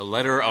The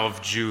letter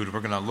of Jude. We're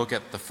going to look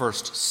at the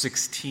first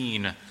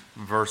 16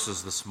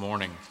 verses this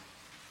morning.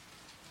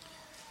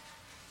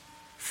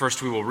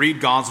 First, we will read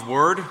God's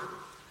word,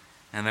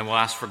 and then we'll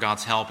ask for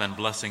God's help and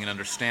blessing and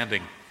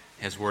understanding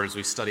His word as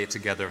we study it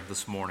together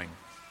this morning.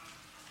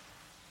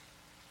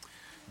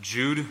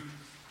 Jude,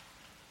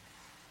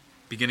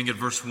 beginning at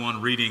verse 1,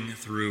 reading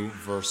through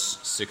verse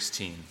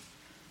 16.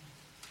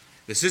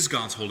 This is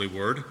God's holy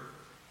word.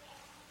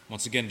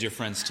 Once again, dear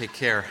friends, take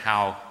care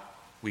how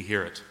we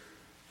hear it.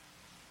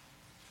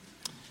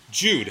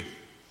 Jude,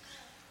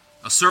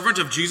 a servant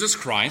of Jesus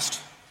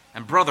Christ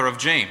and brother of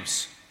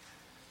James,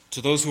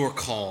 to those who are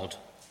called,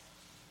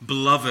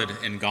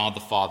 beloved in God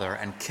the Father,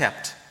 and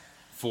kept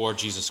for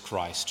Jesus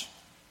Christ.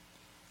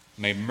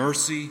 May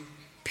mercy,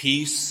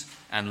 peace,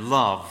 and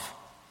love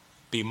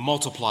be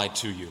multiplied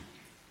to you.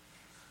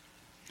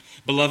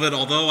 Beloved,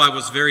 although I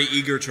was very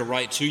eager to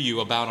write to you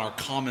about our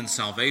common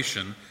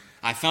salvation,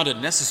 I found it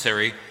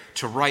necessary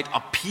to write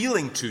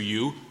appealing to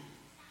you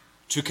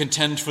to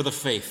contend for the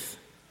faith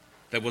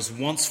that was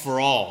once for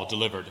all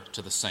delivered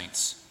to the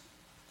saints.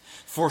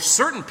 For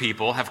certain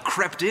people have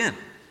crept in,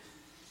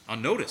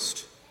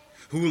 unnoticed,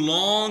 who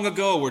long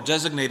ago were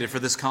designated for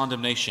this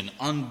condemnation,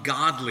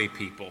 ungodly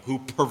people who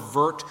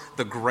pervert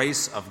the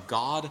grace of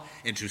God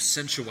into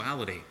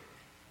sensuality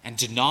and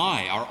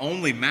deny our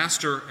only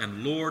Master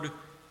and Lord,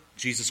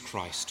 Jesus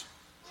Christ.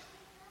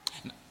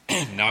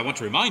 Now I want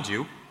to remind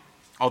you,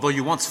 although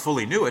you once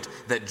fully knew it,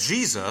 that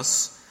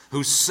Jesus,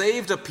 who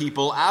saved a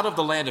people out of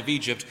the land of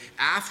Egypt,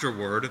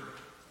 afterward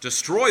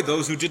destroyed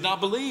those who did not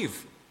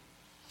believe.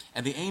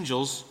 And the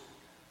angels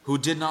who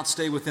did not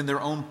stay within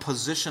their own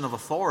position of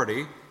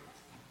authority,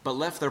 but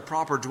left their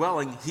proper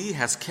dwelling, He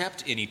has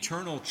kept in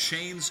eternal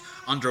chains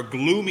under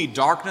gloomy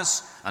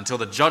darkness until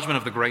the judgment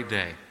of the great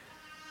day.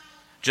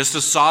 Just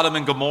as Sodom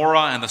and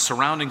Gomorrah and the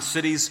surrounding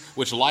cities,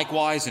 which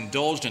likewise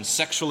indulged in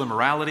sexual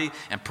immorality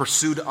and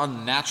pursued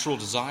unnatural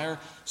desire,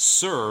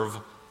 serve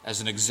as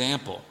an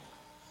example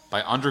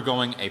by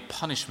undergoing a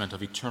punishment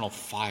of eternal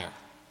fire.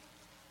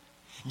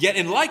 Yet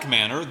in like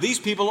manner, these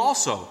people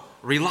also,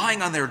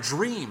 relying on their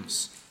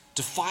dreams,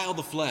 defile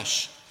the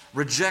flesh,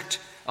 reject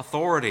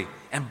authority,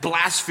 and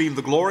blaspheme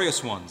the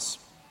glorious ones.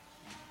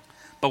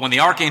 But when the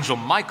archangel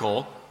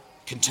Michael,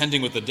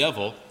 contending with the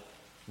devil,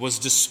 was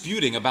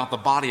disputing about the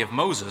body of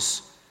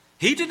Moses,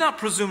 he did not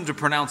presume to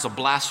pronounce a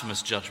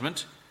blasphemous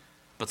judgment,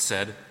 but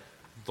said,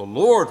 "The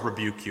Lord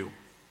rebuke you."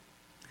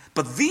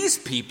 But these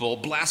people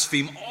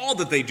blaspheme all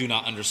that they do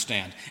not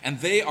understand,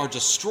 and they are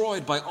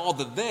destroyed by all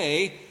that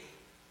they,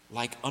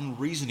 like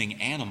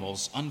unreasoning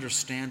animals,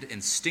 understand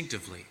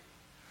instinctively.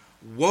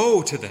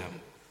 Woe to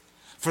them!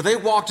 For they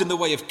walked in the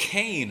way of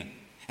Cain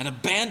and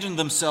abandoned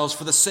themselves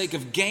for the sake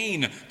of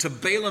gain to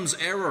Balaam's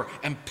error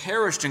and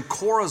perished in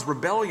Korah's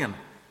rebellion.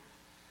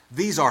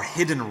 These are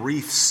hidden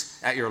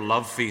reefs at your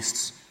love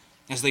feasts,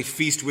 as they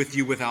feast with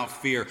you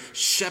without fear,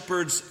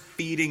 shepherds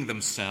feeding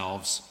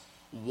themselves,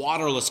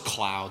 waterless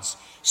clouds,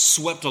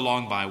 swept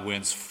along by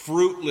winds,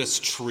 fruitless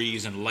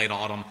trees in late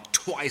autumn,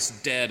 twice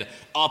dead,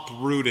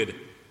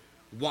 uprooted,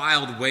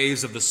 wild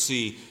waves of the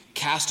sea,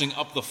 casting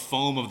up the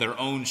foam of their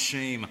own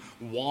shame,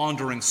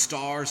 wandering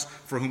stars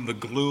for whom the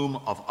gloom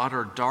of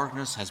utter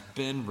darkness has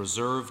been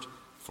reserved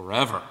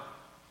forever.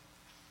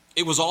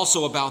 It was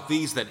also about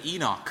these that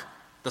Enoch,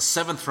 the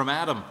seventh from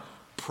Adam,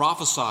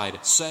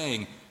 prophesied,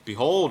 saying,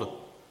 "Behold,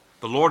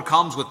 the Lord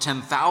comes with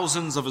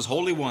 10,000s of his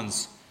holy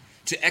ones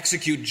to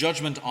execute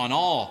judgment on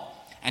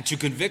all and to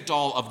convict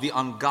all of the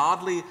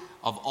ungodly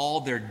of all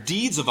their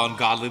deeds of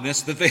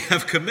ungodliness that they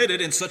have committed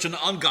in such an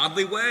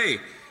ungodly way,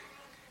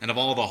 and of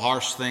all the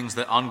harsh things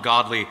that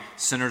ungodly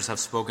sinners have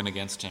spoken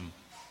against him.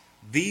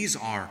 These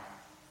are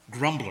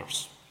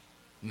grumblers,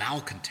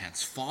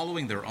 malcontents,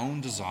 following their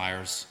own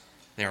desires.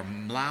 They are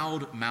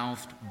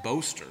loud-mouthed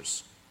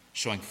boasters,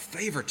 showing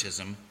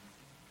favoritism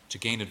to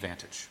gain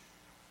advantage."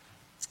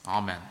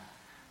 Amen.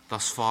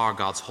 Thus far,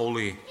 God's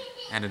holy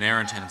and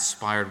inerrant and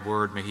inspired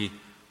word, may He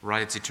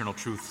write its eternal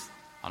truth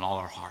on all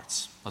our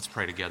hearts. Let's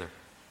pray together.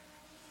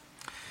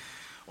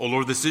 O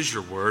Lord, this is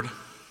your word,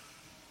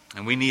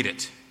 and we need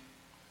it.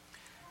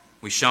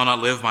 We shall not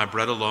live by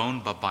bread alone,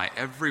 but by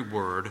every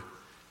word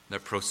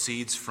that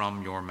proceeds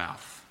from your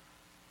mouth.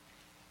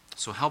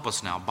 So help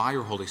us now, by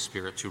your Holy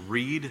Spirit, to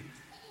read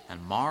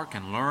and mark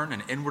and learn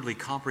and inwardly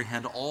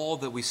comprehend all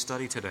that we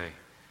study today.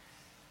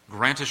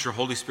 Grant us your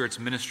Holy Spirit's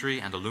ministry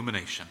and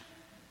illumination,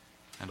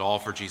 and all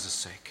for Jesus'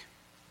 sake.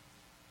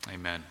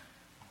 Amen.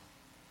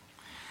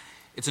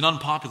 It's an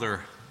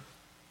unpopular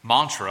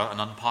mantra, an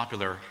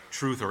unpopular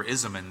truth or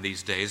ism in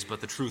these days, but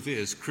the truth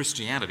is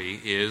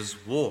Christianity is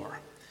war.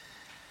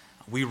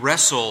 We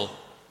wrestle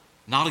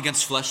not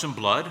against flesh and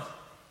blood,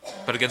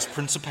 but against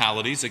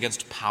principalities,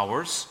 against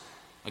powers,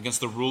 against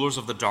the rulers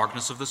of the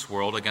darkness of this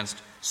world, against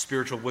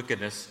spiritual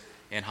wickedness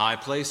in high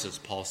places,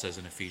 Paul says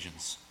in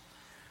Ephesians.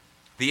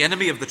 The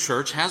enemy of the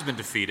church has been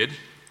defeated,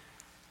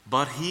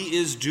 but he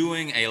is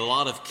doing a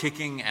lot of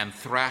kicking and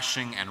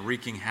thrashing and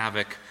wreaking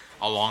havoc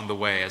along the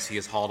way as he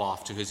is hauled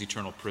off to his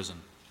eternal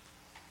prison.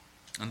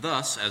 And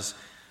thus, as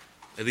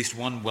At least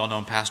one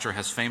well-known pastor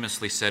has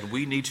famously said,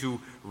 we need to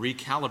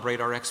recalibrate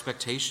our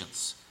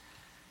expectations.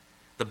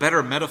 The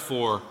better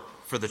metaphor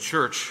for the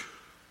church,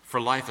 for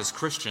life as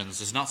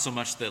Christians, is not so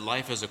much that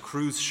life is a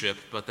cruise ship,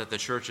 but that the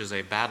church is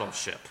a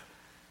battleship.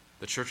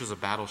 The church is a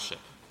battleship.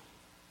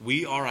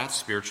 We are at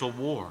spiritual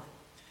war.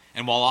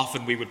 And while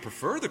often we would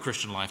prefer the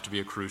Christian life to be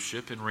a cruise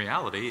ship, in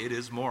reality it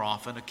is more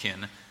often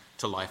akin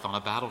to life on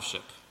a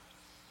battleship.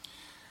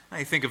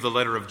 I think of the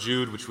letter of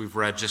Jude, which we've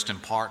read just in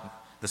part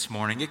this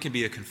morning. It can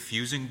be a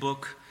confusing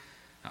book,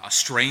 a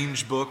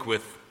strange book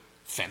with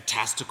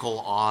fantastical,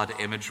 odd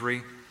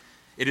imagery.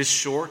 It is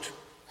short,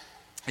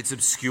 it's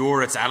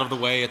obscure, it's out of the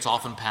way, it's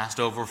often passed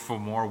over for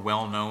more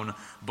well-known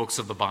books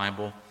of the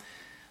Bible.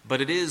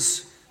 But it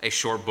is a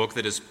short book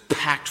that is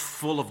packed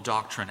full of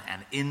doctrine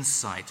and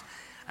insight,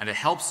 and it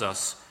helps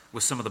us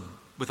with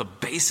a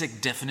basic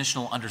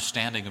definitional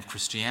understanding of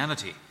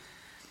Christianity.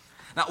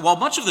 Now, while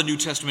much of the New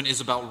Testament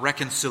is about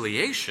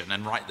reconciliation,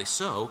 and rightly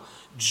so,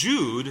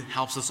 Jude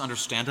helps us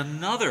understand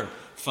another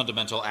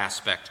fundamental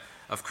aspect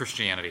of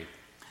Christianity.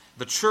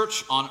 The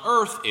church on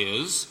earth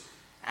is,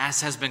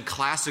 as has been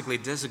classically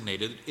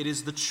designated, it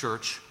is the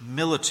church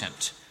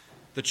militant.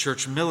 The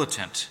church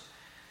militant.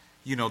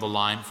 You know the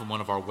line from one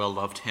of our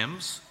well-loved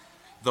hymns.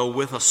 Though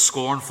with a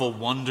scornful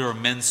wonder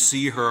men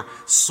see her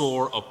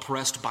sore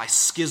oppressed, by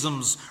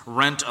schisms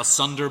rent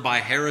asunder, by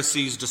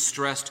heresies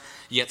distressed,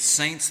 yet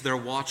saints their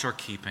watch are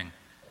keeping.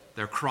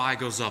 Their cry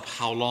goes up,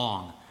 how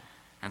long?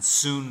 And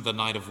soon the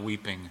night of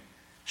weeping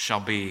shall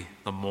be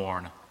the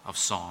morn of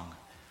song.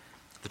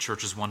 The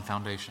church is one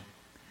foundation.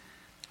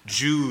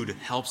 Jude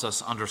helps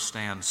us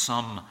understand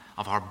some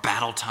of our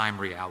battle-time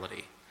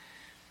reality.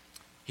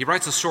 He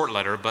writes a short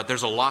letter, but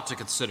there's a lot to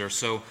consider,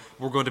 so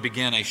we're going to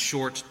begin a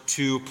short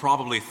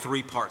probably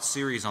three-part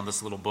series on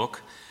this little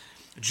book.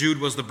 Jude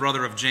was the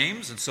brother of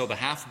James, and so the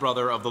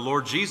half-brother of the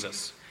Lord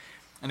Jesus.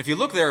 And if you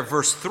look there at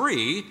verse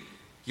 3,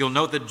 you'll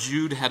note that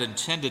Jude had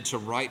intended to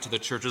write to the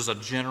churches a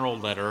general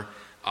letter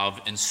of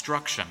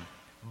instruction.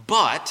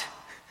 But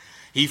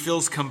he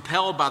feels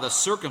compelled by the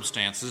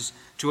circumstances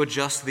to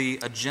adjust the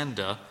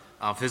agenda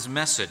of his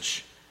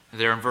message.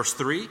 There in verse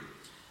 3,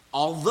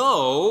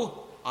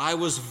 although I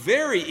was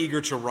very eager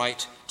to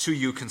write to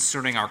you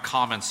concerning our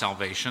common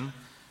salvation,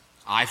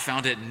 I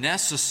found it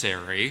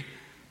necessary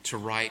to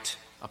write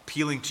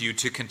appealing to you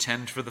to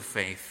contend for the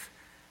faith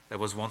that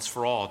was once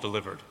for all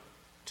delivered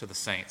to the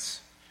saints.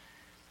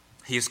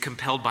 He is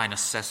compelled by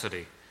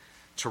necessity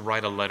to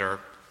write a letter,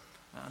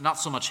 not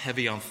so much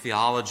heavy on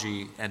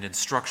theology and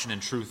instruction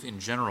and truth in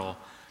general,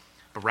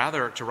 but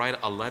rather to write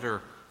a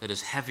letter that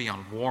is heavy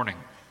on warning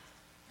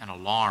and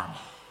alarm.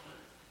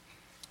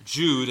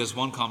 Jude, as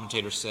one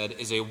commentator said,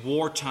 is a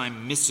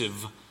wartime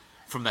missive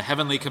from the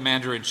heavenly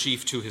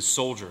commander-in-chief to his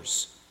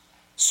soldiers.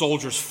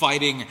 Soldiers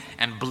fighting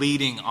and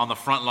bleeding on the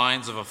front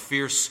lines of a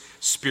fierce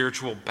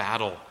spiritual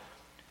battle.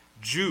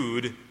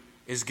 Jude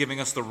is giving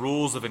us the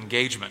rules of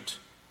engagement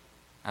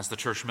as the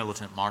church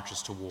militant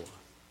marches to war.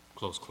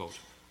 Close quote.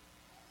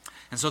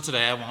 And so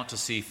today I want to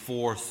see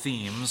four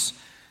themes.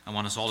 I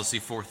want us all to see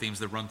four themes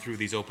that run through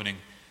these opening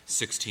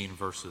 16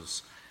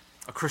 verses.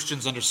 A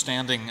Christian's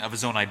understanding of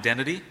his own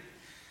identity,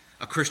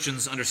 a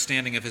Christian's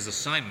understanding of his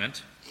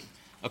assignment,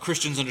 a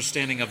Christian's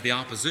understanding of the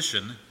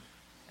opposition,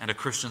 and a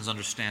Christian's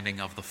understanding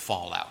of the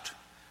fallout.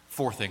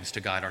 Four things to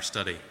guide our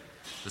study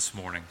this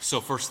morning. So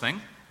first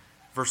thing,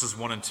 verses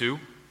 1 and 2,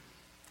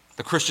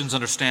 the Christian's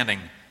understanding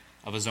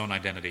of his own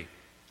identity.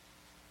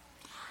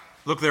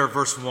 Look there at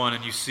verse 1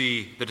 and you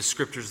see the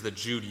descriptors that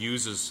Jude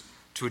uses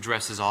to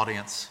address his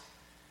audience.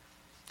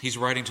 He's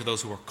writing to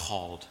those who are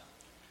called.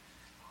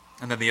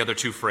 And then the other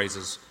two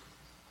phrases,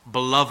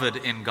 beloved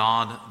in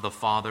God the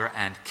Father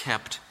and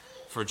kept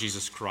for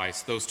Jesus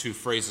Christ. Those two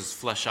phrases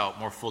flesh out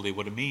more fully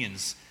what it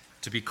means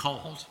to be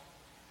called.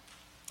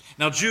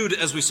 Now Jude,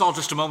 as we saw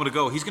just a moment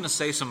ago, he's going to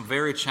say some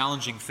very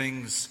challenging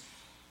things,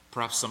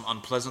 perhaps some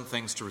unpleasant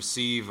things to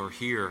receive or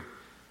hear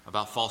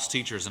about false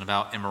teachers and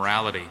about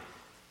immorality.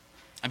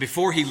 And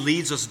before he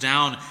leads us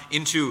down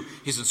into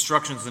his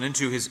instructions and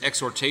into his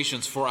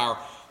exhortations for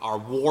our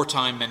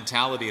wartime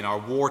mentality and our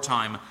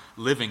wartime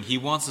living, he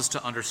wants us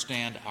to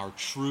understand our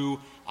true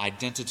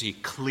identity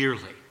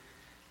clearly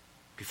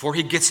before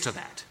he gets to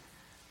that,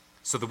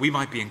 so that we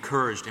might be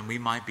encouraged and we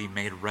might be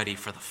made ready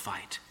for the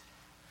fight.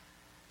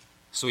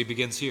 So he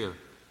begins here.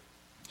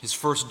 His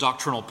first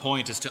doctrinal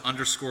point is to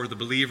underscore the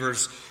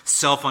believer's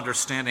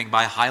self-understanding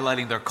by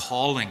highlighting their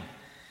calling.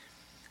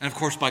 And of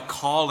course, by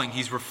calling,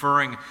 he's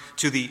referring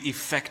to the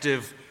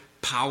effective,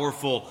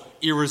 powerful,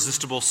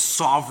 irresistible,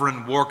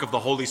 sovereign work of the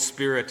Holy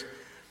Spirit,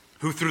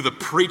 who through the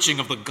preaching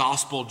of the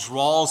gospel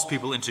draws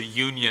people into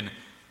union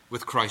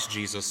with Christ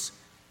Jesus.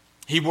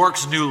 He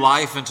works new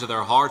life into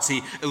their hearts.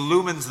 He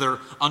illumines their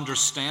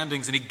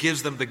understandings, and he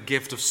gives them the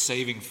gift of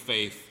saving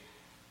faith.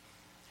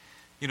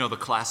 You know, the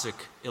classic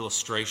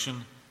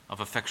illustration of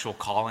effectual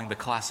calling, the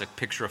classic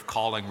picture of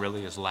calling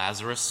really is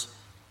Lazarus.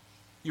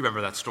 You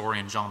remember that story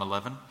in John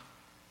 11?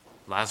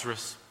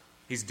 Lazarus,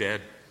 he's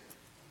dead.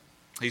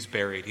 He's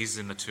buried. He's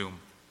in the tomb.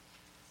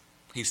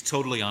 He's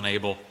totally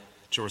unable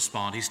to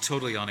respond. He's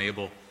totally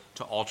unable to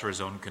to alter his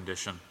own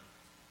condition.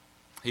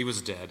 He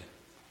was dead.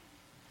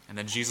 And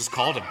then Jesus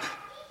called him,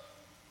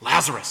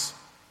 Lazarus,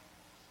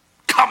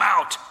 come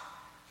out!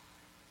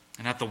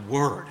 And at the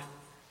word,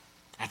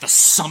 at the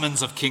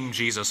summons of King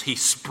Jesus, he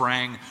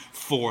sprang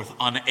forth,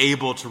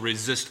 unable to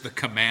resist the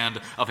command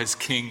of his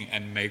King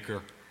and Maker.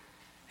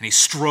 And he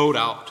strode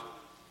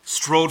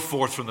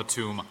forth from the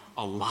tomb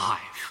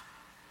alive.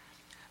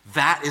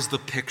 That is the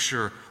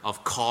picture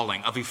of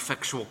calling, of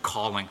effectual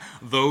calling.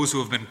 Those who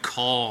have been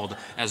called,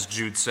 as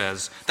Jude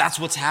says. That's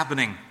what's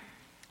happening.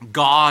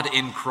 God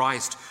in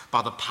Christ,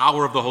 by the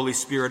power of the Holy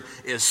Spirit,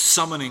 is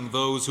summoning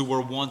those who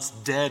were once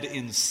dead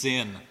in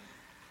sin.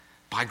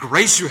 By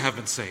grace you have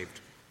been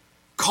saved,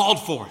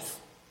 called forth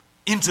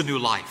into new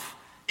life,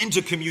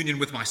 into communion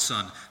with my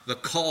Son. The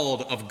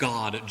called of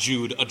God,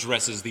 Jude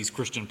addresses these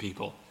Christian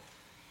people.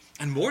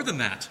 And more than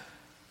that,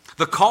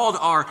 the called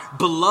are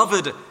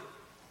beloved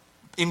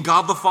in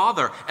God the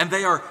Father, and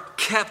they are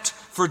kept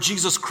for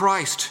Jesus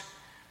Christ.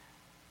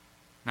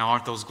 Now,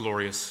 aren't those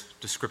glorious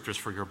descriptors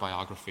for your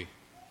biography?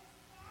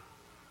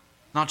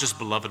 Not just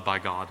beloved by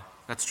God,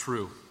 that's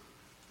true,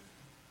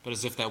 but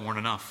as if that weren't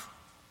enough,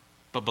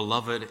 but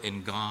beloved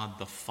in God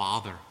the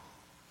Father.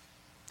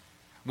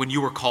 When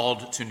you were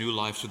called to new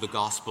life through the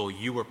gospel,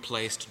 you were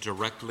placed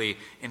directly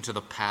into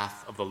the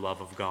path of the love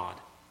of God.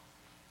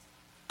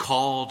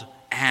 Called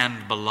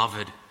and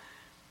beloved.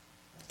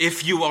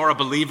 If you are a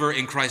believer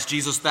in Christ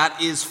Jesus,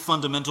 that is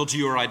fundamental to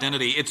your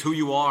identity. It's who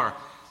you are.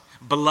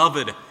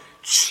 Beloved,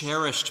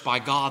 cherished by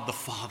God the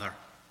Father.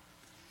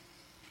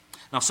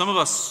 Now, some of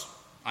us,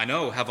 I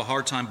know, have a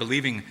hard time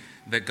believing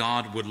that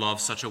God would love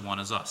such a one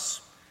as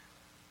us.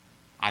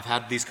 I've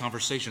had these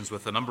conversations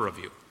with a number of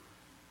you.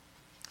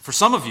 For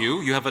some of you,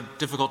 you have a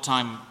difficult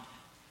time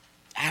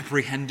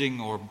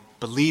apprehending or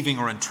believing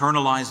or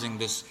internalizing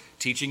this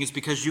teaching. Is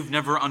because you've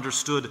never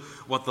understood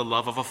what the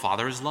love of a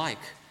father is like,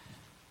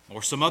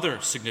 or some other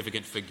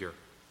significant figure,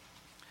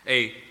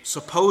 a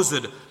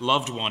supposed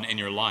loved one in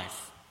your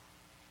life.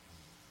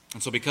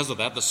 And so because of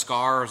that, the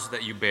scars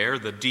that you bear,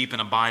 the deep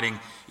and abiding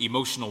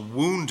emotional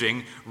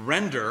wounding,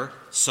 render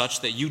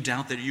such that you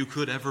doubt that you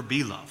could ever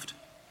be loved.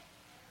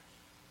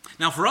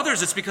 Now, for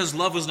others, it's because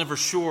love was never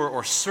sure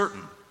or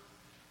certain.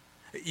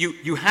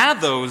 You had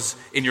those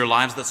in your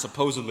lives that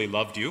supposedly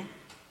loved you,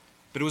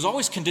 but it was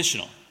always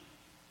conditional.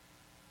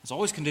 It's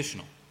always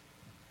conditional.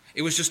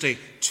 It was just a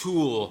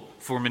tool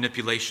for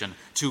manipulation,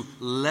 to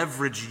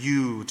leverage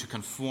you to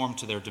conform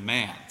to their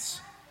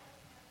demands.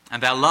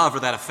 And that love or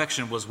that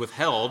affection was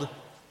withheld,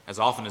 as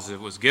often as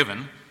it was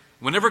given,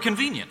 whenever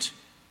convenient.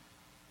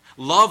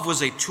 Love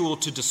was a tool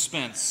to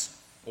dispense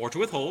or to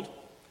withhold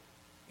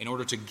in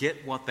order to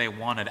get what they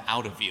wanted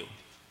out of you.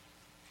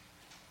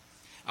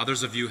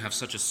 Others of you have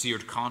such a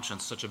seared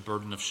conscience, such a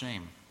burden of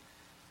shame.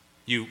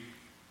 You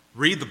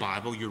read the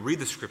Bible, you read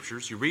the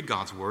Scriptures, you read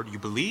God's Word, you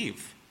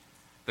believe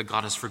that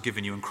God has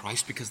forgiven you in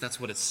Christ because that's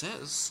what it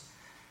says.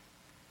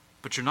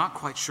 But you're not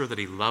quite sure that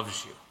He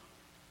loves you.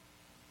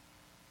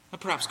 Now,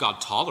 perhaps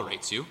God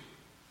tolerates you.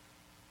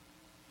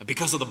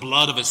 Because of the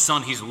blood of His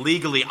Son, He's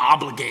legally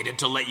obligated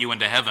to let you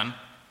into heaven.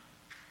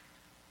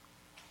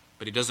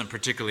 But He doesn't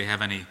particularly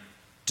have any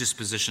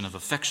disposition of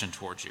affection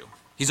towards you.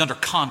 He's under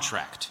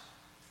contract.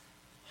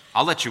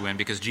 I'll let you in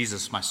because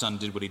Jesus, my Son,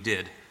 did what He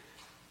did,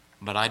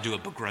 but I do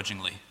it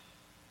begrudgingly.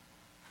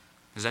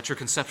 Is that your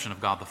conception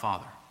of God the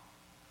Father?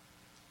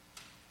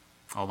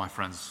 Oh, my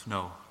friends,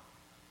 no.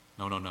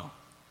 No.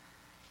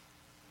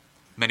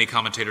 Many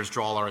commentators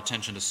draw our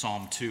attention to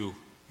Psalm 2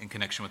 in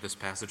connection with this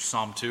passage.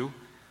 Psalm 2,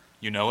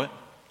 you know it.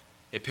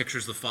 It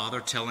pictures the Father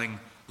telling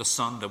the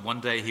Son that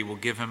one day He will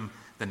give him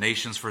the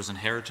nations for His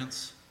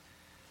inheritance.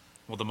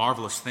 Well, the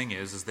marvelous thing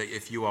is that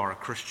if you are a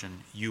Christian,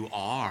 you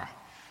are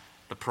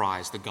the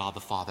prize that God the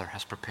Father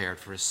has prepared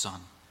for His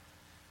Son.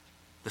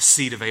 The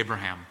seed of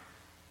Abraham,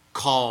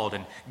 called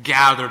and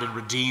gathered and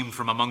redeemed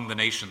from among the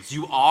nations.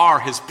 You are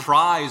His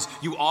prize.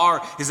 You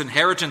are His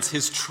inheritance,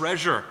 His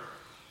treasure.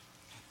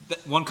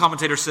 One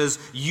commentator says,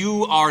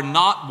 you are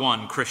not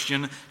one,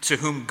 Christian, to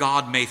whom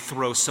God may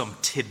throw some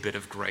tidbit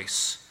of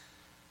grace,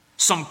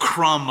 some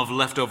crumb of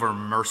leftover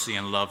mercy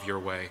and love your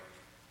way.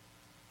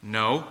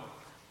 No.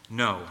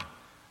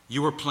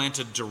 You were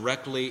planted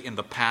directly in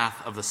the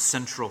path of the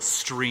central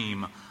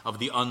stream of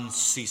the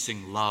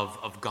unceasing love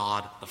of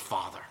God the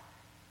Father.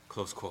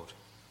 Close quote.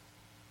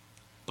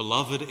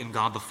 Beloved in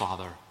God the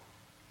Father,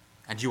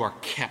 and you are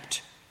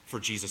kept for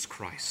Jesus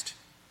Christ.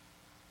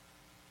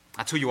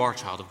 That's who you are,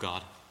 child of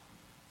God.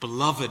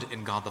 Beloved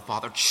in God the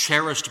Father,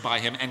 cherished by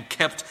Him and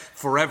kept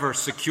forever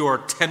secure,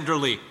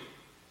 tenderly,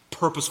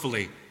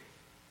 purposefully,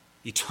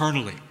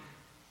 eternally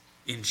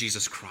in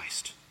Jesus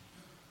Christ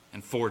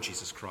and for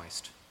Jesus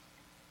Christ.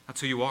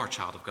 That's who you are,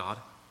 child of God.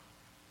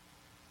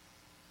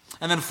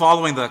 And then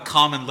following the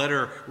common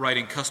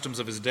letter-writing customs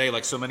of his day,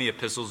 like so many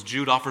epistles,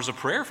 Jude offers a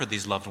prayer for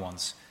these loved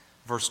ones.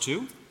 Verse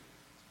 2,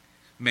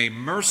 may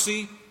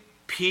mercy,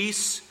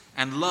 peace,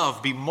 and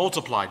love be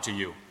multiplied to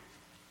you.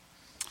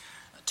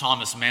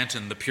 Thomas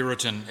Manton, the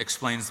Puritan,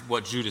 explains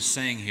what Jude is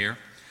saying here.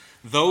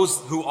 Those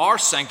who are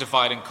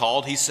sanctified and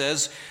called, he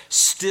says,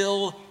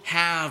 still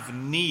have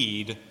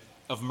need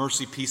of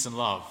mercy, peace, and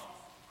love.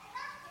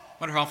 I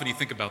wonder how often you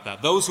think about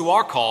that. Those who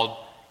are called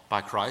by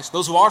Christ,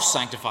 those who are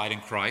sanctified in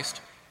Christ,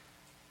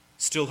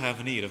 still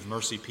have need of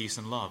mercy, peace,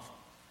 and love.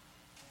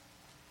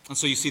 And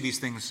so you see these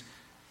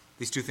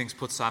two things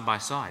put side by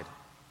side.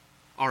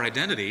 Our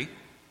identity,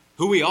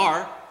 who we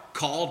are,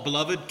 called,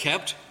 beloved,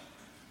 kept,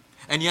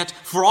 and yet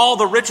for all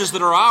the riches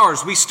that are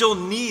ours, we still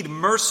need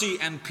mercy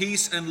and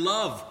peace and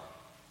love.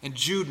 And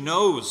Jude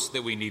knows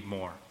that we need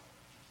more.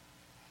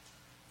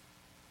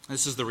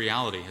 This is the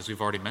reality, as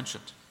we've already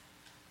mentioned,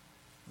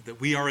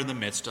 that we are in the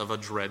midst of a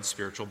dread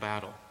spiritual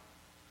battle.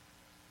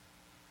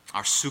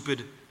 Our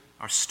stupid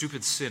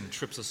sin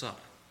trips us up.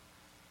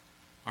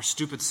 Our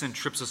stupid sin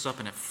trips us up,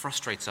 and it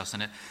frustrates us,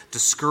 and it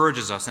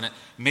discourages us, and it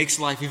makes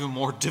life even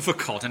more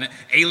difficult, and it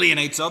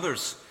alienates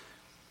others.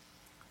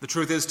 The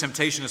truth is,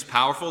 temptation is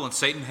powerful, and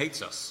Satan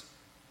hates us.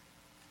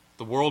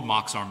 The world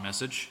mocks our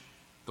message.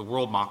 The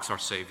world mocks our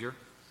Savior.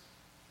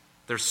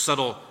 There's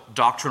subtle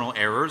doctrinal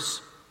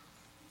errors,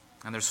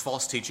 and there's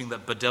false teaching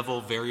that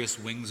bedevil various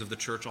wings of the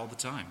church all the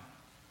time.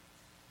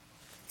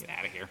 Get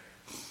out of here.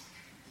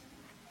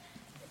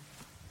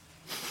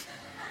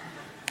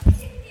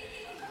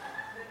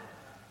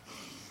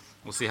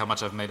 We'll see how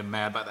much I've made him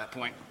mad by that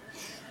point.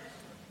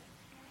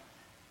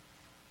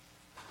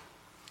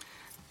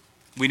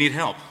 We need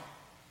help,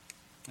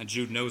 and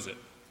Jude knows it.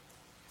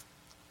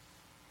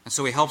 And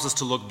so he helps us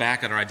to look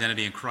back at our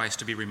identity in Christ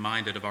to be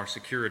reminded of our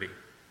security,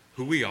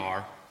 who we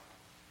are,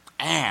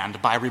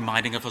 and by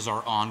reminding us of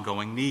our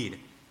ongoing need.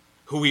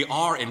 Who we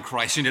are in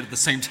Christ, and yet at the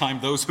same time,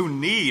 those who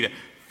need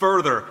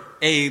further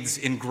aids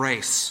in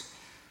grace.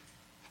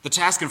 The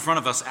task in front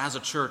of us as a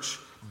church,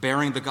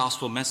 bearing the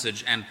gospel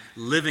message and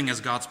living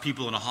as God's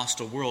people in a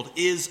hostile world,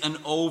 is an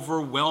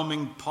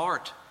overwhelming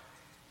part.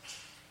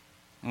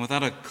 And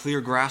without a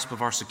clear grasp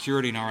of our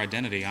security and our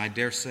identity, I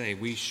dare say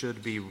we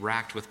should be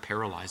racked with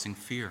paralyzing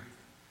fear.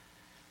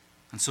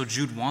 And so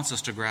Jude wants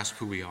us to grasp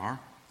who we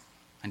are,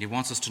 and he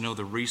wants us to know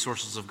the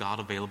resources of God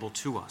available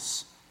to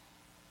us.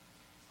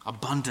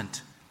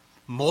 Abundant,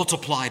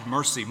 multiplied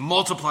mercy,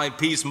 multiplied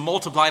peace,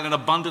 multiplied and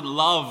abundant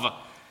love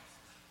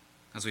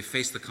as we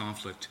face the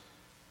conflict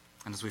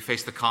and as we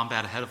face the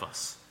combat ahead of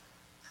us.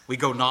 We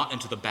go not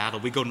into the battle,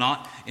 we go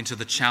not into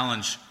the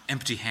challenge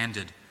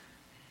empty-handed,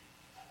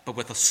 but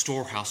with a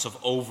storehouse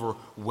of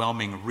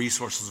overwhelming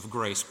resources of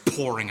grace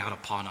pouring out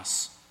upon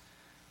us.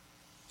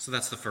 So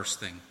that's the first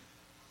thing,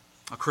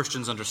 a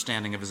Christian's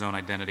understanding of his own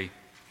identity.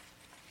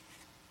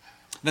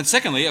 Then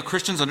secondly, a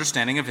Christian's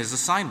understanding of his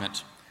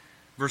assignment.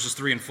 Verses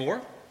 3 and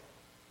 4.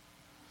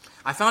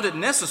 I found it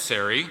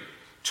necessary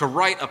to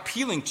write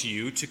appealing to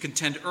you to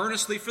contend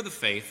earnestly for the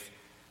faith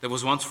that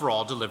was once for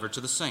all delivered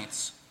to the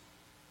saints.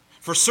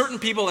 For certain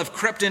people have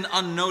crept in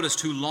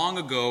unnoticed who long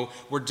ago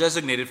were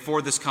designated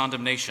for this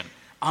condemnation.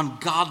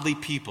 Ungodly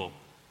people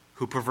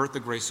who pervert the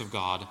grace of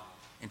God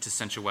into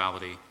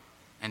sensuality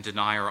and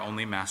deny our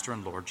only Master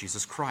and Lord,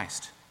 Jesus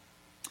Christ.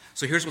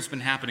 So here's what's been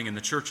happening in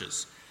the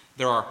churches.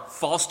 There are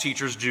false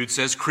teachers, Jude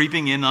says,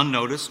 creeping in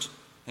unnoticed,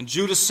 and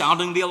Jude is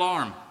sounding the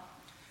alarm.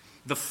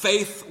 The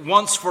faith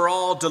once for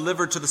all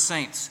delivered to the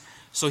saints.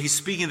 So he's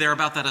speaking there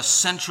about that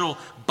essential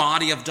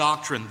body of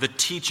doctrine, the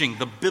teaching,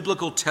 the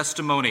biblical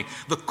testimony,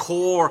 the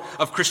core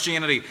of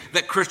Christianity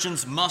that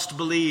Christians must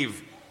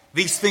believe.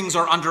 These things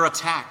are under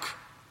attack.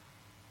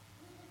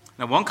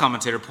 Now, one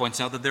commentator points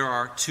out that there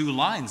are two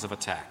lines of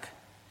attack.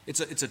 It's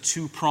a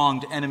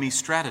two-pronged enemy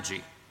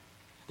strategy.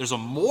 There's a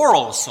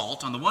moral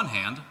assault on the one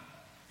hand,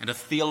 and a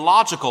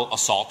theological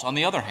assault on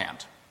the other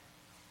hand.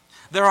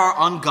 There are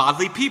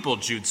ungodly people,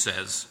 Jude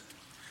says,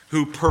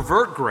 who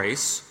pervert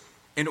grace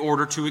in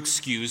order to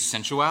excuse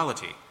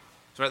sensuality.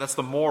 So that's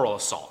the moral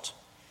assault.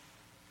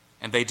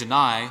 And they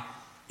deny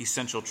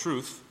essential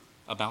truth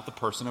about the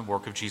person and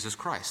work of Jesus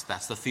Christ.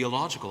 That's the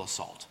theological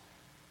assault.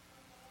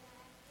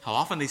 How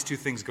often these two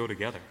things go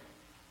together?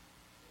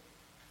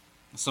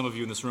 Some of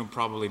you in this room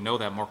probably know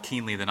that more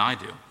keenly than I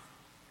do.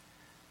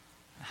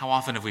 How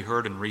often have we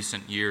heard in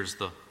recent years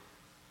the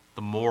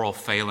moral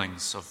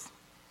failings of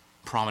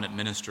prominent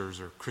ministers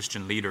or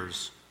Christian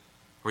leaders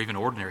or even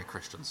ordinary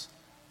Christians?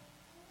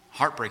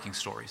 Heartbreaking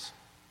stories.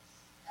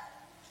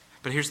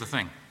 But here's the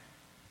thing,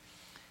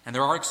 and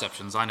there are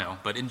exceptions, I know,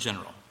 but in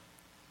general,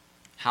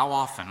 how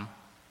often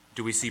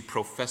do we see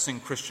professing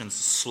Christians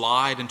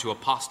slide into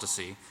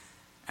apostasy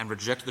and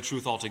reject the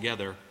truth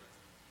altogether,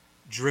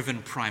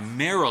 driven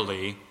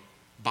primarily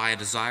by a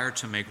desire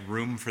to make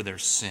room for their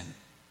sin?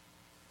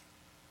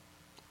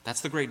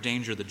 That's the great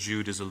danger that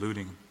Jude is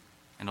alluding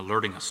and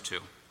alerting us to.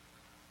 And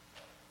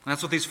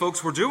that's what these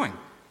folks were doing.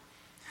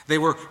 They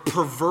were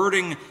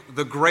perverting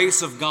the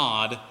grace of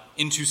God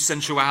into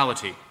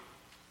sensuality.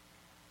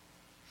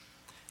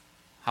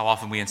 How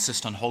often we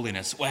insist on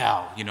holiness.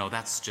 Well,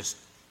 that's just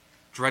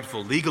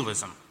dreadful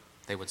legalism,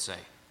 they would say.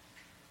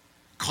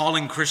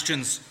 Calling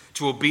Christians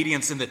to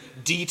obedience in the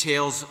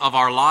details of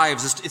our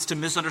lives is to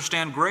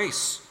misunderstand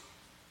grace.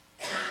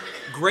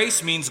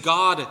 Grace means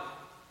God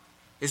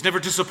is never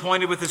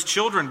disappointed with his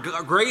children.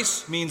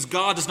 Grace means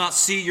God does not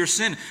see your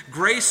sin.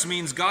 Grace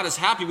means God is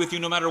happy with you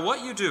no matter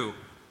what you do.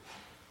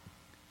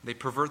 They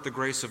pervert the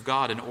grace of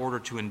God in order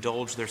to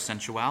indulge their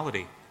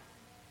sensuality.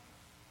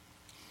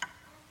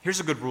 Here's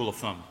a good rule of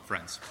thumb,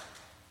 friends.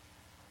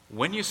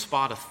 When you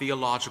spot a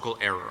theological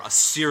error, a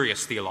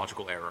serious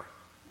theological error,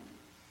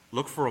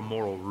 look for a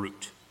moral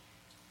root.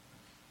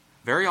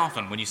 Very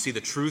often, when you see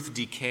the truth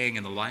decaying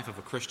in the life of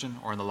a Christian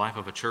or in the life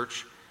of a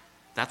church,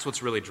 that's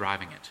what's really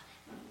driving it.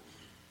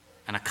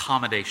 An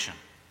accommodation,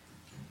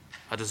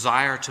 a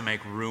desire to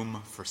make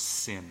room for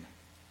sin.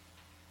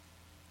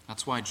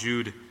 That's why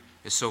Jude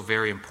is so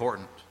very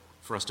important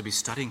for us to be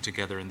studying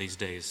together in these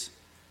days.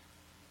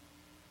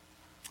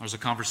 There's a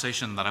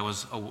conversation that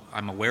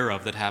I'm aware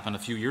of that happened a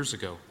few years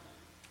ago.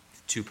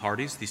 Two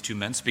parties, these two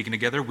men speaking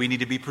together. We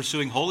need to be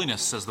pursuing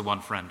holiness, says the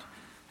one friend.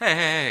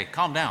 Hey,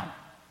 calm down.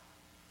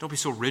 Don't be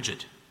so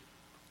rigid.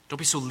 Don't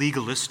be so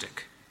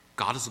legalistic.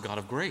 God is a God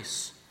of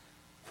grace.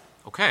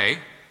 Okay,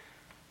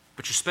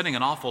 but you're spending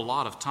an awful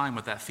lot of time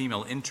with that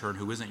female intern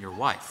who isn't your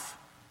wife.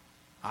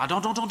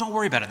 Don't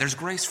worry about it. There's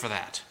grace for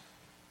that.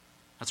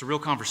 That's a real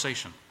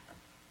conversation.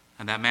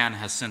 And that man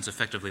has since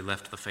effectively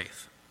left the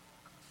faith.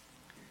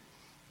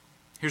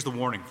 Here's the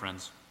warning,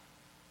 friends.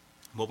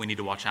 What we need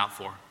to watch out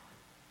for.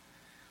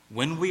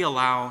 When we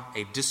allow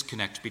a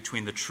disconnect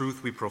between the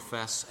truth we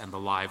profess and the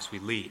lives we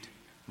lead,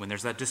 when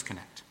there's that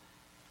disconnect,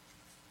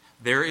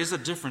 there is a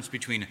difference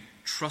between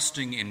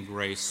trusting in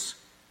grace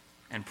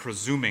and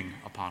presuming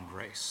upon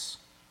grace.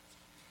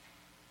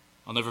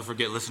 I'll never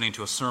forget listening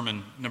to a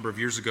sermon a number of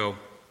years ago.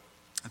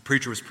 A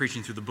preacher was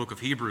preaching through the book of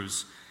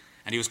Hebrews,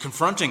 and he was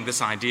confronting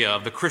this idea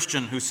of the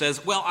Christian who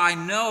says, well, I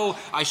know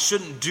I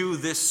shouldn't do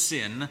this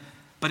sin,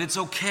 but it's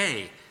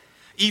okay.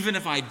 Even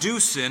if I do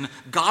sin,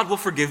 God will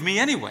forgive me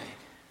anyway.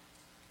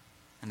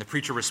 And the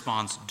preacher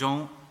responds,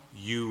 don't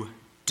you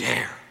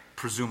dare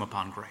presume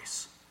upon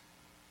grace.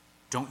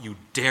 Don't you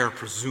dare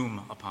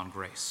presume upon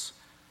grace,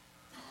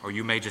 or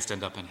you may just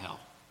end up in hell.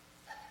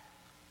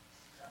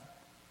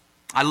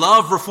 I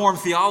love Reformed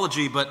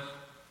theology, but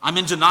I'm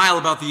in denial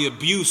about the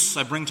abuse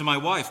I bring to my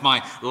wife.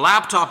 My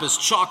laptop is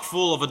chock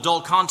full of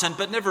adult content,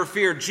 but never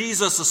fear,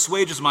 Jesus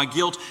assuages my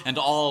guilt and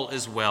all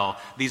is well.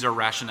 These are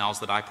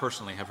rationales that I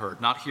personally have heard,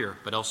 not here,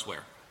 but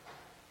elsewhere.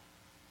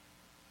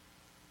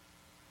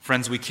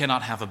 Friends, we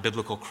cannot have a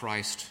biblical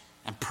Christ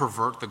and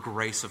pervert the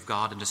grace of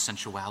God into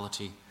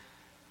sensuality.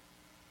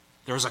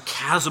 There is a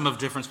chasm of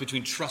difference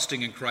between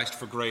trusting in Christ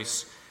for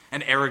grace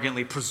and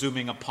arrogantly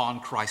presuming upon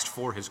Christ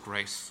for his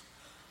grace.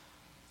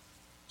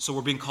 So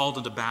we're being called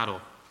into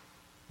battle.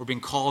 We're being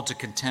called to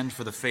contend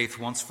for the faith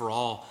once for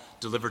all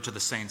delivered to the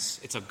saints.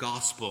 It's a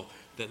gospel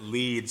that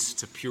leads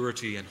to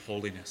purity and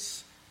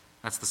holiness.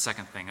 That's the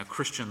second thing, a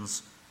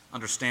Christian's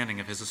understanding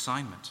of his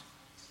assignment.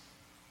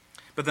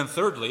 But then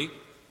thirdly,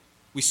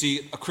 we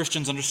see a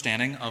Christian's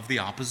understanding of the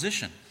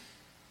opposition.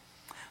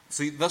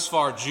 See, thus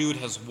far Jude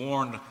has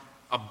warned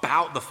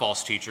about the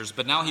false teachers,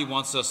 but now he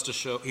wants to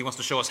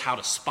show us how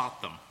to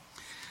spot them.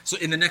 So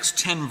in the next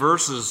 10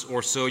 verses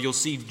or so, you'll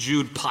see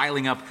Jude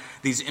piling up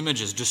these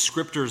images,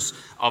 descriptors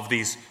of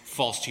these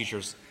false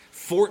teachers.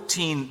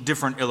 14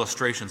 different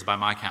illustrations by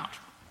my count.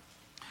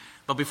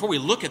 But before we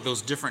look at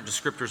those different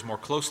descriptors more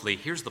closely,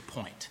 here's the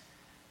point.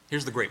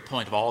 Here's the great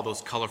point of all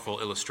those colorful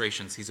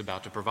illustrations he's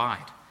about to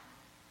provide.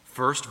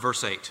 First,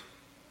 verse 8.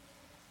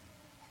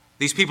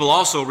 These people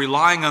also,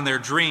 relying on their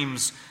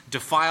dreams,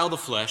 defile the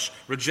flesh,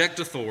 reject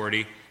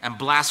authority, and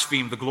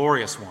blaspheme the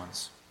glorious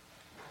ones.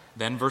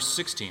 Then verse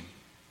 16.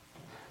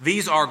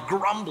 These are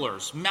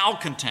grumblers,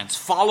 malcontents,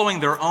 following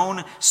their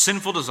own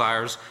sinful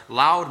desires,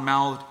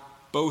 loud-mouthed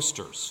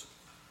boasters,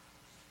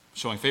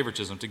 showing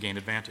favoritism to gain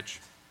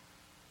advantage.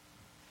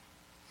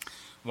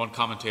 One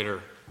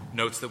commentator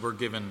notes that we're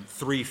given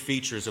 3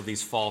 features of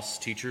these false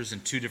teachers in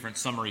 2 different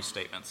summary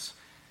statements.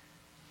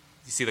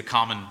 You see the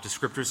common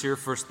descriptors here.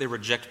 First, they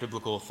reject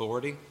biblical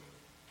authority.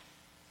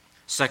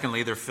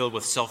 Secondly, they're filled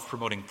with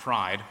self-promoting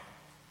pride.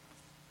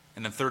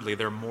 And then thirdly,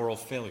 they're moral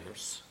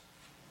failures.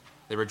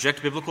 They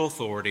reject biblical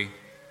authority,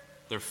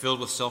 they're filled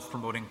with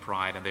self-promoting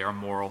pride, and they are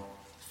moral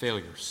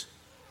failures.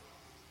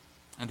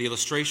 And the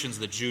illustrations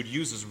that Jude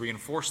uses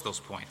reinforce those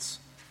points.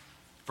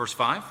 Verse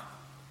 5,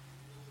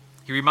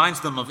 he reminds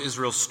them of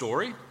Israel's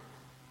story.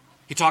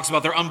 He talks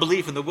about their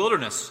unbelief in the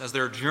wilderness as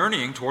they're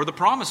journeying toward the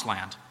promised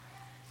land.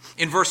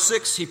 In verse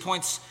 6, he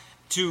points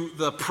to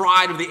the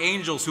pride of the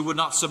angels who would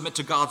not submit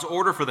to God's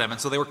order for them,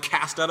 and so they were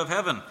cast out of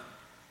heaven.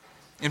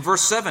 In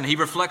verse 7, he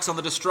reflects on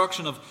the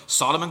destruction of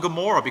Sodom and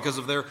Gomorrah because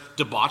of their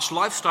debauched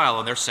lifestyle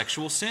and their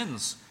sexual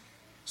sins.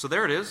 So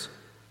there it is.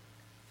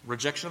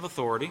 Rejection of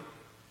authority,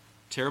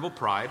 terrible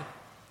pride,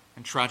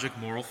 and tragic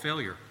moral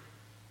failure.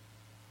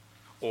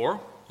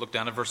 Or, look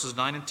down at verses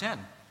 9 and 10.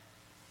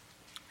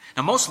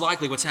 Now, most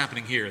likely what's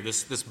happening here,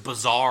 this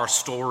bizarre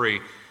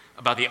story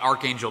about the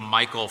archangel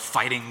Michael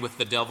fighting with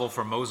the devil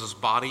for Moses'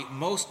 body,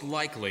 most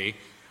likely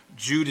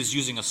Jude is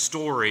using a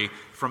story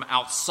from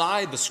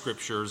outside the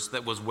scriptures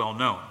that was well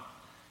known.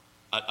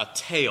 A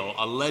tale,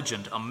 a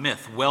legend, a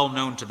myth well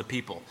known to the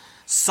people.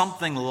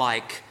 Something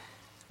like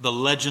the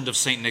legend of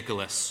St.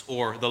 Nicholas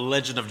or the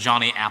legend of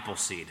Johnny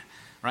Appleseed.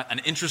 Right? An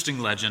interesting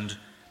legend,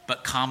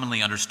 but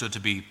commonly understood to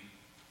be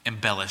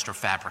embellished or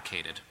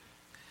fabricated.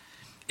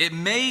 It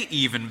may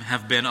even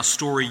have been a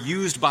story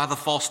used by the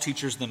false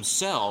teachers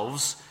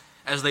themselves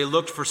as they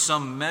looked for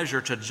some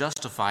measure to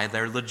justify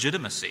their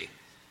legitimacy.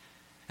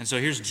 And so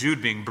here's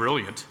Jude being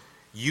brilliant,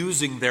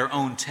 using their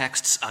own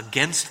texts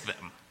against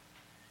them.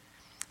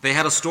 They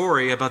had a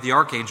story about the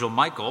archangel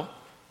Michael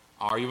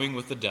arguing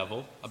with the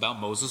devil about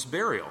Moses'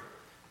 burial.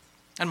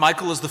 And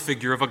Michael is the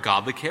figure of a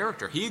godly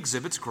character. He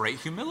exhibits great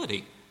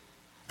humility.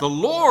 "The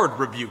Lord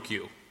rebuke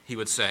you," he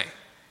would say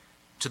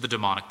to the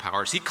demonic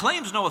powers. He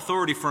claims no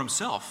authority for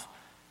himself.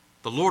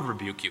 "The Lord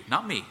rebuke you,"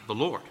 not me, the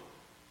Lord.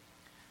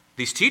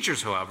 These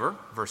teachers, however,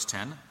 verse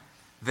 10,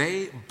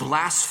 they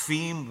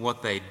blaspheme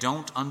what they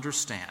don't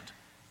understand.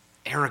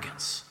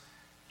 Arrogance,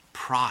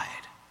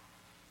 pride.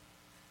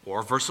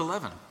 Or verse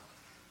 11,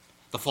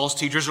 the false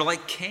teachers are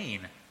like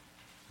Cain,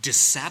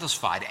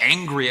 dissatisfied,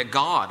 angry at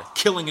God,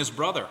 killing his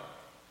brother.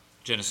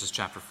 Genesis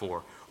chapter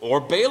 4.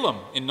 Or Balaam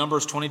in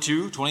Numbers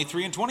 22,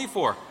 23, and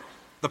 24.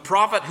 The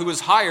prophet who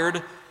was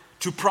hired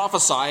to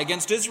prophesy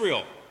against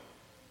Israel.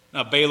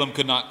 Now, Balaam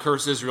could not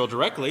curse Israel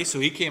directly, so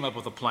he came up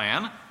with a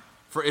plan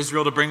for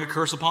Israel to bring a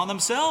curse upon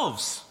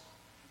themselves.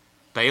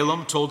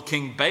 Balaam told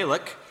King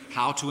Balak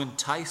how to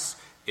entice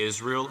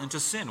Israel into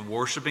sin,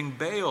 worshiping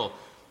Baal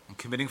and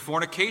committing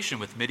fornication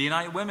with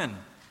Midianite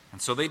women.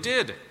 And so they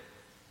did.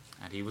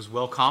 And he was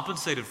well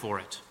compensated for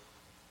it.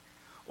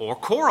 Or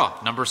Korah,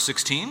 Numbers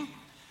 16,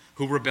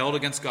 who rebelled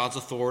against God's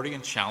authority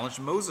and challenged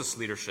Moses'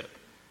 leadership.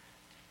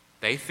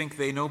 They think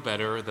they know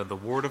better than the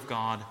Word of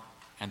God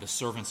and the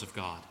servants of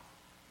God.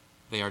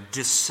 They are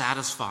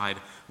dissatisfied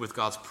with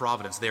God's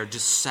providence. They are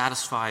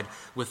dissatisfied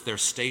with their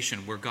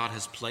station where God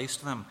has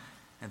placed them,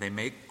 and they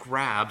make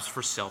grabs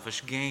for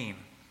selfish gain.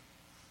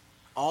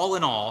 All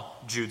in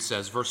all, Jude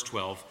says, verse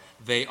 12,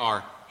 they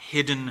are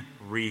hidden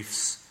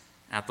reefs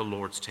at the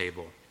Lord's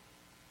table.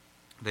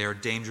 They are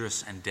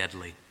dangerous and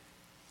deadly.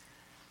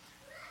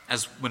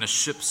 As when a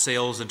ship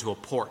sails into a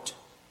port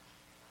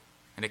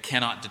and it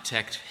cannot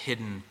detect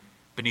hidden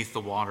beneath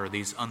the water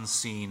these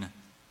unseen,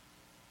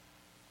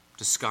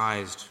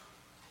 disguised,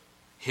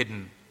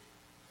 hidden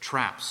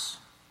traps.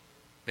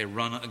 They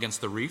run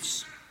against the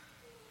reefs,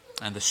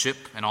 and the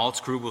ship and all its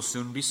crew will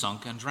soon be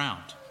sunk and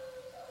drowned.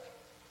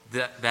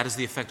 That is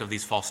the effect of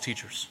these false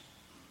teachers.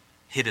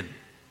 Hidden,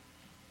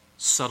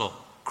 subtle,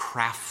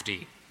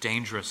 crafty,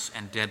 dangerous,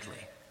 and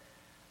deadly.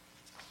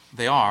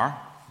 They are,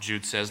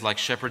 Jude says, like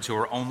shepherds who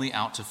are only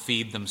out to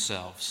feed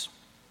themselves,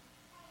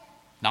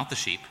 not the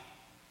sheep,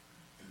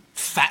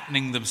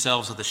 fattening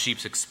themselves at the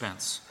sheep's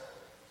expense.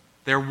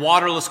 They're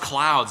waterless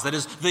clouds. That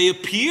is, they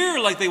appear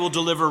like they will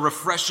deliver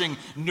refreshing,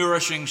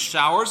 nourishing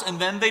showers, and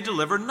then they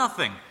deliver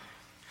nothing.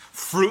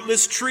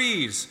 Fruitless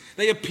trees.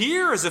 They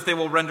appear as if they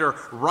will render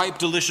ripe,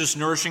 delicious,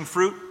 nourishing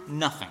fruit.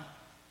 Nothing.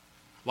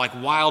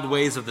 Like wild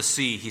waves of the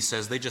sea, he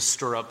says, they just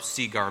stir up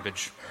sea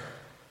garbage.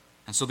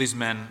 And so these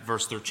men,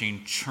 verse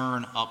 13,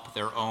 churn up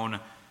their own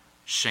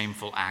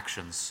shameful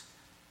actions.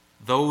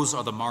 Those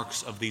are the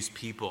marks of these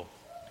people.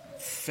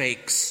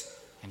 Fakes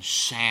and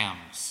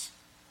shams.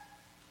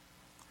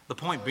 The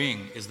point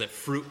being is that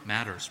fruit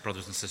matters,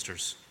 brothers and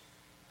sisters.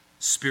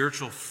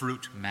 Spiritual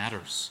fruit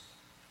matters.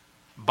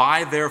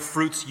 By their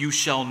fruits you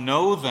shall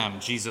know them,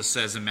 Jesus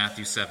says in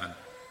Matthew 7.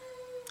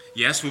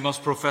 Yes, we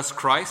must profess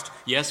Christ.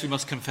 Yes, we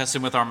must confess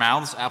him with our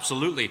mouths,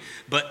 absolutely.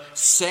 But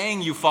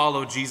saying you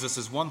follow Jesus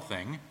is one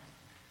thing,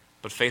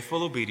 but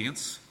faithful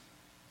obedience,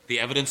 the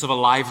evidence of a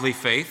lively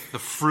faith, the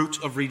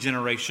fruit of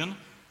regeneration,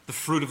 the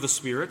fruit of the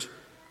Spirit,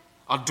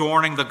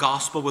 adorning the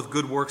gospel with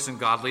good works and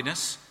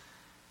godliness,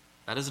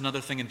 that is another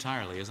thing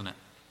entirely, isn't it?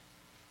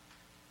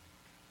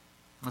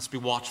 Let's be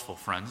watchful,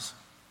 friends.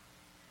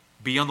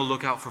 Be on the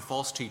lookout for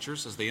false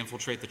teachers as they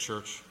infiltrate the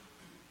church.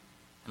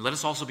 And let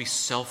us also be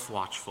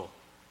self-watchful.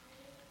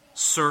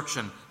 Search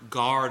and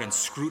guard and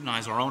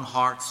scrutinize our own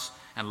hearts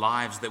and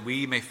lives that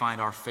we may find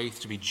our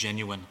faith to be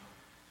genuine,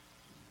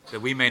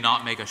 that we may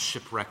not make a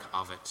shipwreck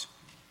of it.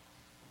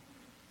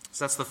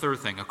 So that's the third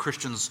thing, a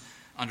Christian's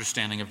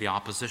understanding of the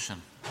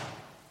opposition.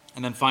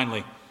 And then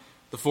finally,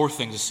 the fourth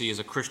thing to see is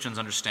a Christian's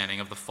understanding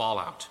of the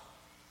fallout.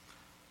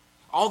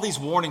 All these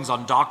warnings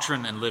on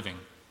doctrine and living,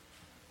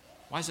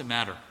 why does it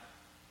matter?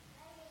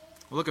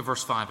 Well, look at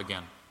verse 5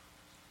 again.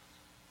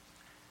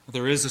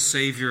 There is a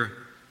Savior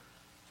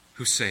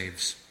who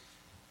saves,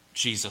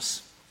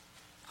 Jesus.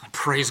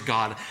 Praise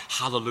God,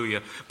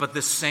 hallelujah. But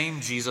this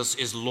same Jesus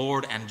is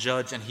Lord and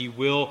Judge, and he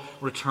will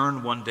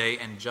return one day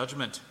in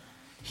judgment.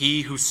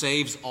 He who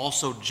saves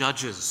also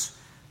judges,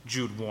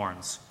 Jude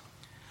warns.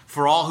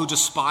 For all who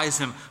despise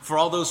him, for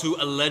all those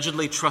who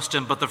allegedly trust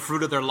him, but the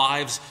fruit of their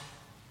lives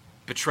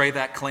betray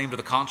that claim to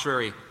the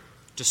contrary,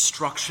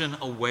 destruction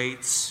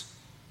awaits.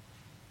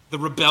 The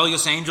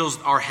rebellious angels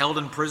are held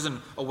in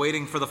prison,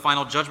 awaiting for the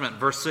final judgment.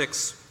 Verse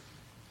 6.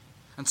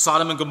 And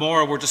Sodom and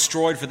Gomorrah were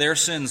destroyed for their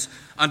sins,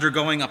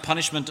 undergoing a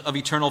punishment of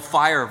eternal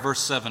fire. Verse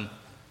 7.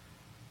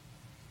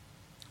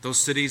 Those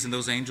cities and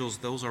those angels,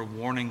 those are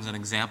warnings and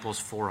examples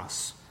for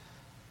us.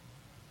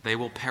 They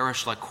will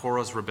perish like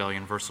Korah's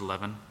rebellion, verse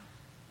 11,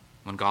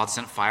 when God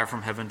sent fire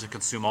from heaven to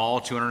consume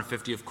all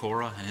 250 of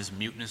Korah and his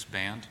mutinous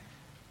band.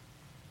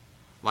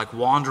 Like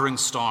wandering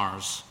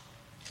stars,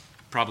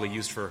 probably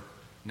used for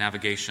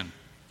navigation.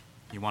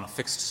 You want a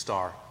fixed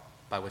star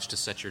by which to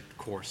set your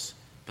course.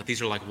 But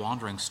these are like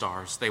wandering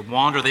stars. They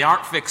wander, they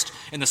aren't fixed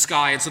in the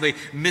sky, and so they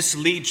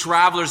mislead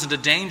travelers into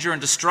danger and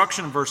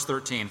destruction, verse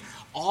 13.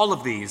 All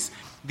of these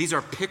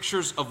are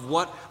pictures of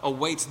what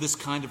awaits this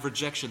kind of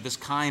rejection, this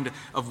kind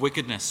of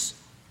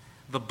wickedness.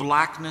 The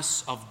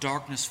blackness of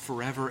darkness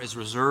forever is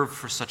reserved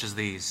for such as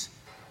these.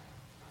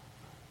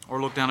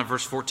 Or look down at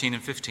verse 14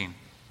 and 15.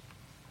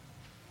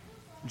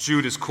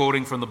 Jude is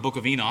quoting from the book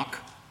of Enoch.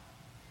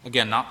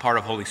 Again, not part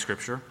of Holy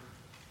Scripture,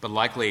 but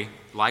likely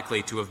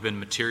to have been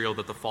material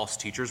that the false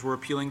teachers were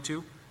appealing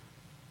to.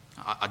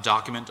 A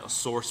document, a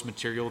source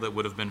material that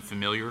would have been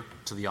familiar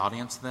to the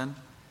audience then.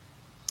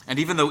 And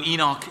even though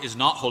Enoch is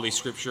not Holy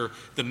Scripture,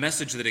 the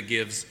message that it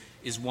gives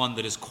is one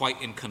that is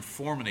quite in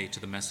conformity to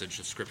the message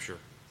of Scripture.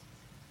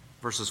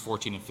 Verses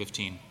 14 and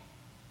 15.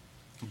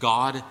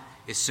 God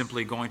is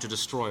simply going to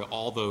destroy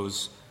all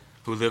those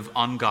who live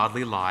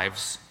ungodly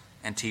lives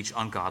and teach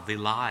ungodly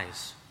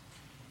lies.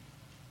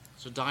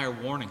 It's a dire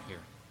warning here.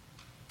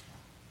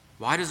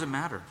 Why does it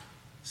matter?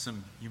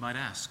 You might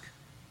ask.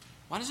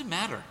 Why does it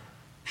matter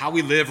how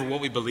we live or what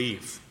we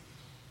believe?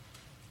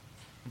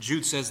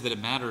 Jude says that it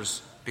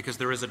matters because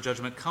there is a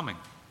judgment coming.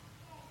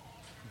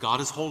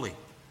 God is holy.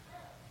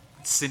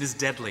 Sin is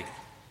deadly.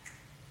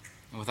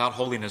 And without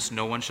holiness,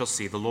 no one shall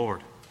see the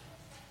Lord.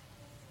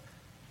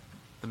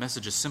 The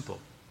message is simple.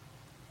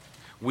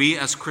 We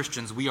as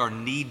Christians, we are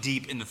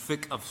knee-deep in the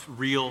thick of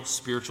real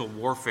spiritual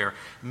warfare.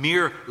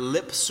 Mere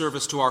lip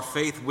service to our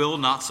faith will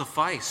not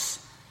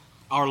suffice.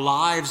 Our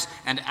lives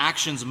and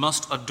actions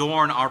must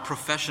adorn our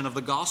profession of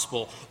the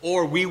gospel,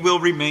 or we will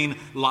remain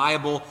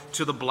liable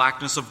to the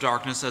blackness of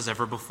darkness as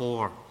ever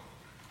before.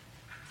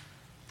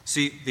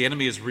 See, the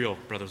enemy is real,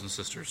 brothers and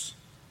sisters.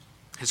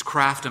 His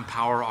craft and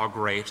power are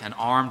great, and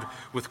armed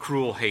with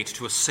cruel hate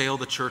to assail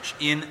the church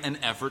in an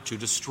effort to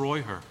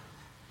destroy her.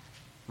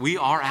 We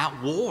are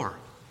at war.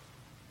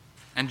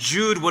 And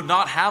Jude would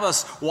not have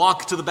us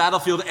walk to the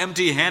battlefield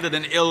empty-handed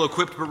and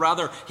ill-equipped, but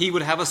rather he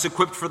would have us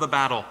equipped for the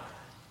battle.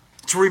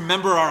 To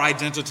remember our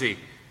identity,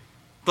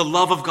 the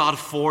love of God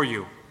for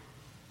you,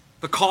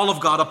 the call of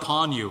God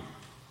upon you,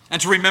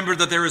 and to remember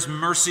that there is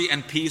mercy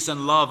and peace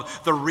and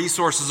love, the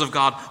resources of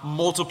God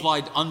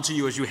multiplied unto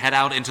you as you head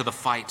out into the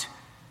fight.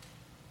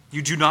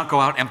 You do not go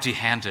out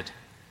empty-handed.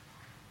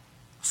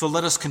 So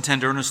let us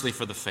contend earnestly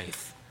for the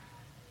faith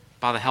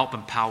by the help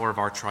and power of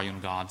our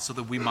triune God, so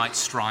that we might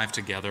strive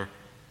together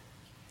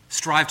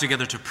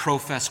to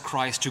profess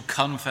Christ, to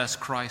confess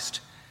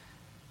Christ,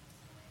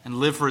 and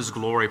live for his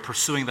glory,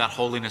 pursuing that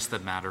holiness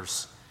that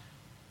matters,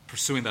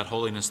 pursuing that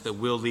holiness that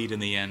will lead in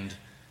the end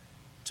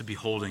to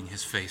beholding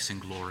his face in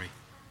glory.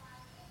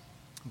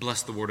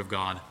 Bless the word of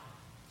God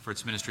for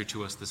its ministry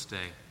to us this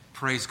day.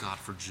 Praise God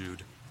for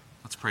Jude.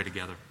 Let's pray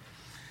together.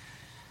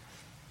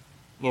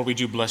 Lord, we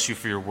do bless you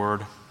for your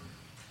word.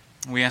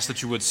 We ask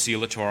that you would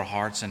seal it to our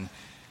hearts and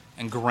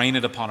grain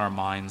it upon our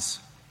minds.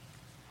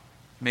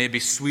 May it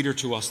be sweeter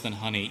to us than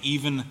honey,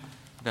 even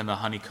than the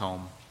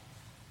honeycomb.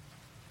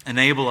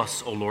 Enable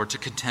us, O Lord, to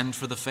contend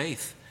for the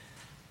faith,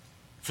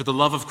 for the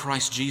love of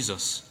Christ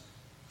Jesus,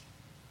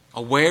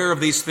 aware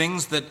of these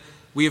things that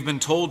we have been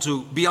told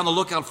to be on the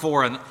lookout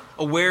for, and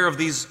aware of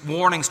these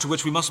warnings to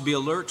which we must be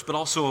alert, but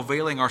also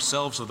availing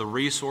ourselves of the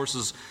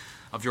resources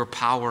of your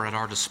power at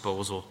our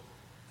disposal,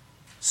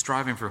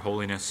 striving for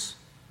holiness,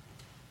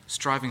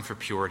 striving for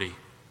purity,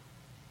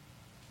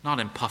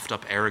 not in puffed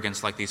up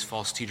arrogance like these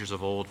false teachers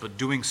of old, but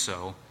doing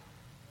so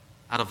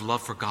out of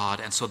love for God,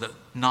 and so that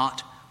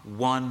not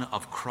one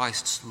of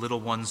Christ's little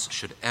ones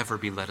should ever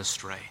be led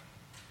astray.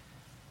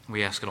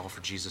 We ask it all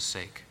for Jesus'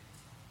 sake.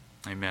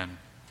 Amen.